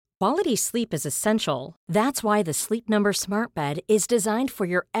Quality sleep is essential. That's why the Sleep Number Smart Bed is designed for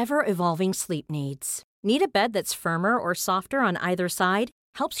your ever-evolving sleep needs. Need a bed that's firmer or softer on either side?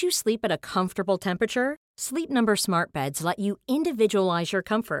 Helps you sleep at a comfortable temperature? Sleep Number Smart Beds let you individualize your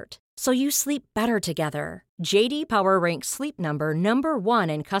comfort, so you sleep better together. J.D. Power ranks Sleep Number number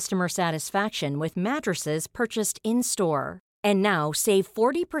one in customer satisfaction with mattresses purchased in-store. And now, save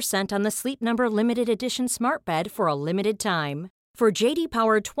 40% on the Sleep Number Limited Edition Smart Bed for a limited time. For J.D.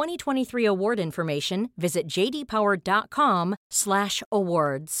 Power 2023 award information, visit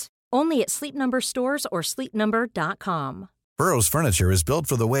jdpower.com/awards. Only at Sleep Number stores or sleepnumber.com. Burrow's furniture is built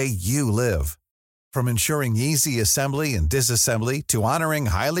for the way you live. From ensuring easy assembly and disassembly to honoring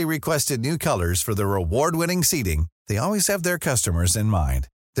highly requested new colors for their award-winning seating, they always have their customers in mind.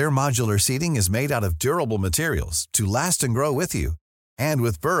 Their modular seating is made out of durable materials to last and grow with you. And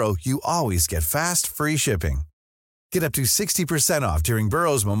with Burrow, you always get fast, free shipping. Get up to 60% off during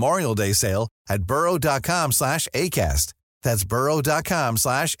Burrow's Memorial Day sale at burrow.com/ACAST. That's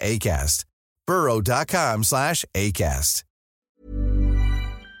burrow.com/ACAST. burrow.com/ACAST.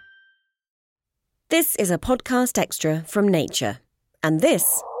 This is a podcast extra from Nature. And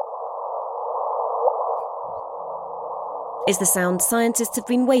this is the sound scientists have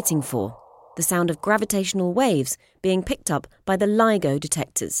been waiting for. The sound of gravitational waves being picked up by the LIGO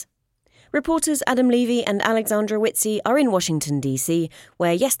detectors. Reporters Adam Levy and Alexandra Whitsey are in Washington, D.C.,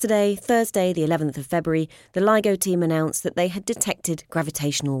 where yesterday, Thursday, the 11th of February, the LIGO team announced that they had detected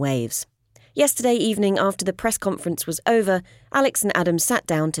gravitational waves. Yesterday evening, after the press conference was over, Alex and Adam sat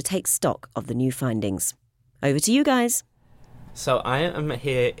down to take stock of the new findings. Over to you guys. So I am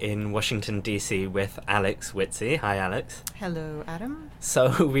here in Washington, D.C. with Alex Whitsey. Hi, Alex. Hello, Adam.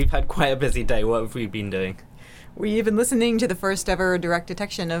 So we've had quite a busy day. What have we been doing? We've been listening to the first ever direct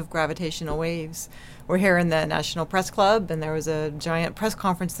detection of gravitational waves. We're here in the National Press Club, and there was a giant press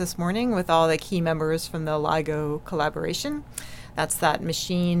conference this morning with all the key members from the LIGO collaboration. That's that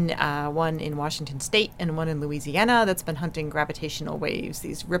machine, one in Washington State and one in Louisiana, that's been hunting gravitational waves,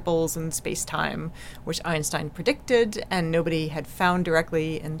 these ripples in space-time, which Einstein predicted and nobody had found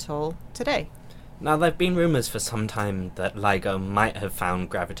directly until today. Now, there have been rumours for some time that LIGO might have found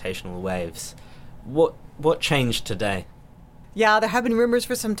gravitational waves. What changed today? Yeah, there have been rumors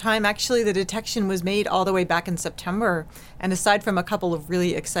for some time. Actually, the detection was made all the way back in September. And aside from a couple of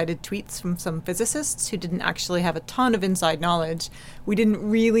really excited tweets from some physicists who didn't actually have a ton of inside knowledge, we didn't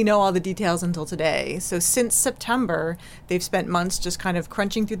really know all the details until today. So since September, they've spent months just kind of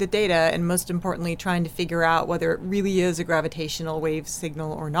crunching through the data and most importantly trying to figure out whether it really is a gravitational wave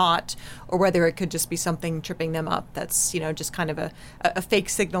signal or not, or whether it could just be something tripping them up that's, just kind of a fake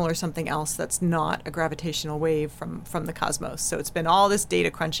signal or something else that's not a gravitational wave from the cosmos. So it's been all this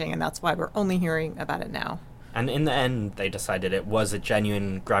data crunching, and that's why we're only hearing about it now. And in the end, they decided it was a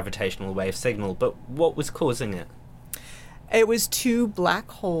genuine gravitational wave signal, but what was causing it? It was two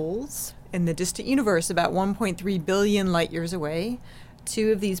black holes in the distant universe, about 1.3 billion light years away.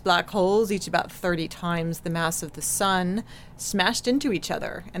 Two of these black holes, each about 30 times the mass of the sun, smashed into each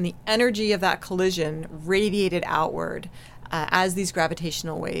other, and the energy of that collision radiated outward as these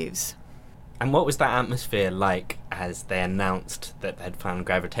gravitational waves. And what was that atmosphere like as they announced that they'd found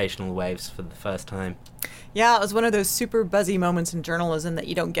gravitational waves for the first time? Yeah, it was one of those super buzzy moments in journalism that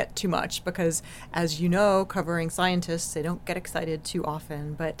you don't get too much because, as you know, covering scientists, they don't get excited too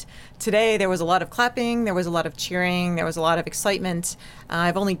often. But today there was a lot of clapping, there was a lot of cheering, there was a lot of excitement.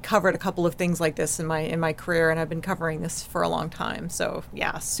 I've only covered a couple of things like this in my career, and I've been covering this for a long time. So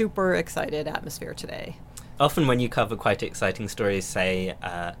yeah, super excited atmosphere today. Often when you cover quite exciting stories, say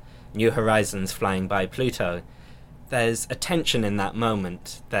New Horizons flying by Pluto, there's a tension in that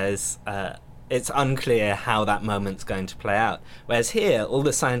moment. It's unclear how that moment's going to play out. Whereas here, all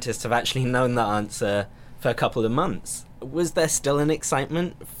the scientists have actually known the answer for a couple of months. Was there still an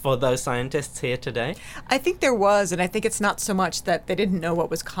excitement for those scientists here today? I think there was, and I think it's not so much that they didn't know what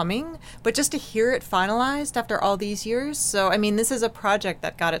was coming, but just to hear it finalized after all these years. So, this is a project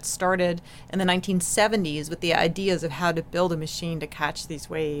that got it started in the 1970s with the ideas of how to build a machine to catch these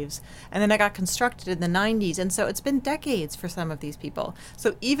waves. And then it got constructed in the 90s, and so it's been decades for some of these people.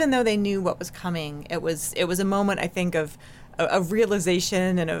 So even though they knew what was coming, it was a moment, I think, of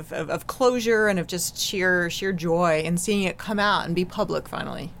realization and of closure and of just sheer joy and seeing it come out and be public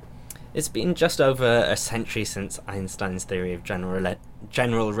finally. It's been just over a century since Einstein's theory of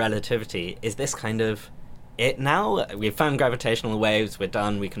general relativity. Is this kind of it now? We've found gravitational waves, we're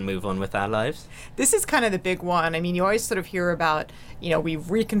done, we can move on with our lives? This is kind of the big one. You always sort of hear about, we've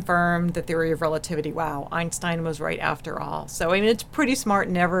reconfirmed the theory of relativity. Wow, Einstein was right after all. So, it's pretty smart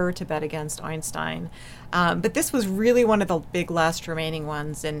never to bet against Einstein. But this was really one of the big last remaining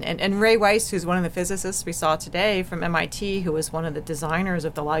ones. And Ray Weiss, who's one of the physicists we saw today from MIT, who was one of the designers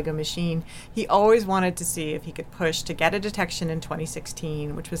of the LIGO machine, he always wanted to see if he could push to get a detection in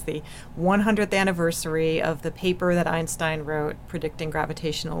 2016, which was the 100th anniversary of the paper that Einstein wrote predicting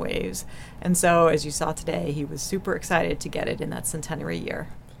gravitational waves. And so, as you saw today, he was super excited to get it in that centenary year.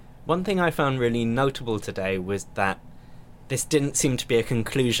 One thing I found really notable today was that this didn't seem to be a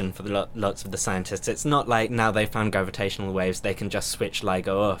conclusion for lots of the scientists. It's not like now they found gravitational waves, they can just switch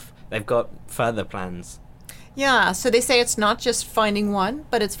LIGO off. They've got further plans. Yeah, so they say it's not just finding one,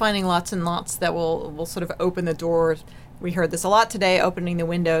 but it's finding lots and lots that will sort of open the door. We heard this a lot today, opening the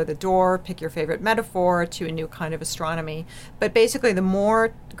window, the door, pick your favorite metaphor, to a new kind of astronomy. But basically, the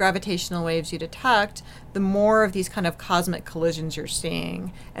more gravitational waves you detect, the more of these kind of cosmic collisions you're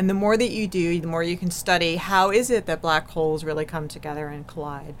seeing. And the more that you do, the more you can study how is it that black holes really come together and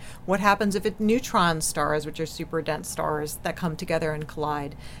collide. What happens if it's neutron stars, which are super dense stars, that come together and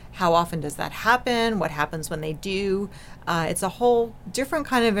collide? How often does that happen? What happens when they do? It's a whole different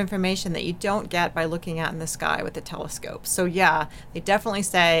kind of information that you don't get by looking out in the sky with a telescope. So yeah, they definitely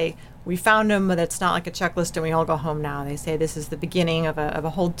say, we found them, but it's not like a checklist and we all go home now. They say this is the beginning of a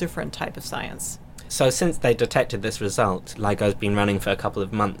whole different type of science. So since they detected this result, LIGO's been running for a couple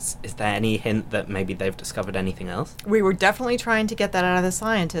of months. Is there any hint that maybe they've discovered anything else? We were definitely trying to get that out of the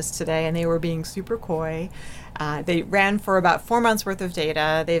scientists today, and they were being super coy. They ran for about 4 months worth of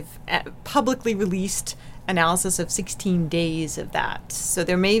data. They've publicly released analysis of 16 days of that. So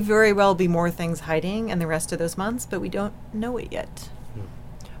there may very well be more things hiding in the rest of those months, but we don't know it yet.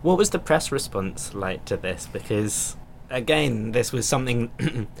 What was the press response like to this? Because again, this was something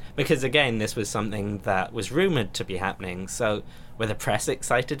that was rumoured to be happening. So were the press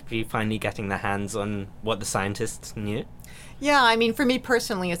excited to be finally getting their hands on what the scientists knew? Yeah, I mean, for me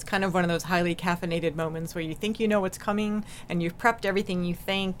personally, it's kind of one of those highly caffeinated moments where you think you know what's coming and you've prepped everything you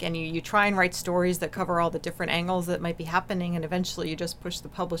think, and you try and write stories that cover all the different angles that might be happening, and eventually you just push the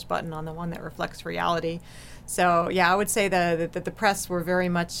publish button on the one that reflects reality. So yeah, I would say that the press were very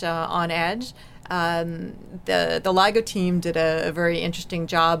much on edge. The LIGO team did a very interesting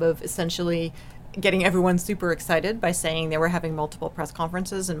job of essentially getting everyone super excited by saying they were having multiple press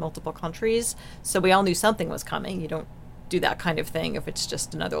conferences in multiple countries. So we all knew something was coming. You don't do that kind of thing if it's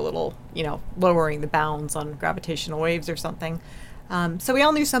just another little, lowering the bounds on gravitational waves or something. So we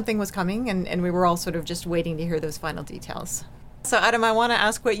all knew something was coming, and we were all sort of just waiting to hear those final details. So Adam, I want to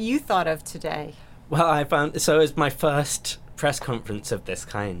ask what you thought of today. Well, it was my first press conference of this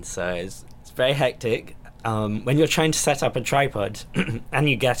kind, so it's very hectic. When you're trying to set up a tripod and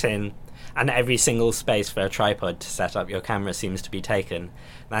you get in, and every single space for a tripod to set up your camera seems to be taken,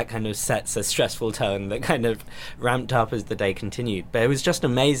 that kind of sets a stressful tone that kind of ramped up as the day continued. But it was just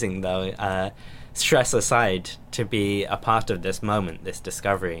amazing, though, stress aside, to be a part of this moment, this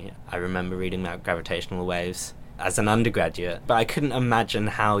discovery. I remember reading about gravitational waves as an undergraduate, but I couldn't imagine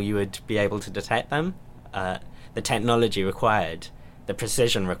how you would be able to detect them. The technology required, the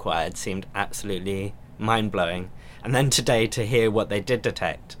precision required seemed absolutely mind-blowing. And then today, to hear what they did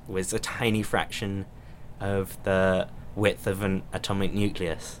detect was a tiny fraction of the width of an atomic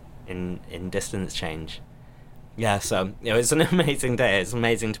nucleus in distance change. Yeah, so it was an amazing day. It's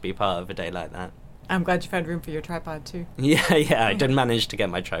amazing to be part of a day like that. I'm glad you've had room for your tripod too. Yeah, I did manage to get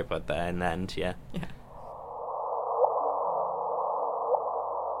my tripod there in the end, yeah. Yeah.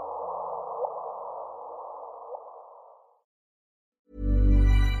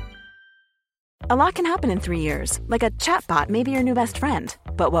 A lot can happen in 3 years, like a chatbot may be your new best friend.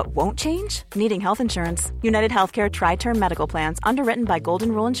 But what won't change? Needing health insurance. United Healthcare Tri-Term Medical Plans, underwritten by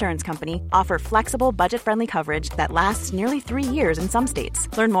Golden Rule Insurance Company, offer flexible, budget-friendly coverage that lasts nearly 3 years in some states.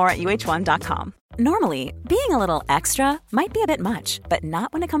 Learn more at uh1.com. Normally, being a little extra might be a bit much, but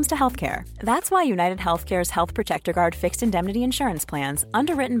not when it comes to healthcare. That's why United Healthcare's Health Protector Guard fixed indemnity insurance plans,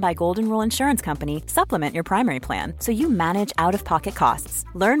 underwritten by Golden Rule Insurance Company, supplement your primary plan so you manage out-of-pocket costs.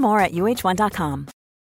 Learn more at uh1.com.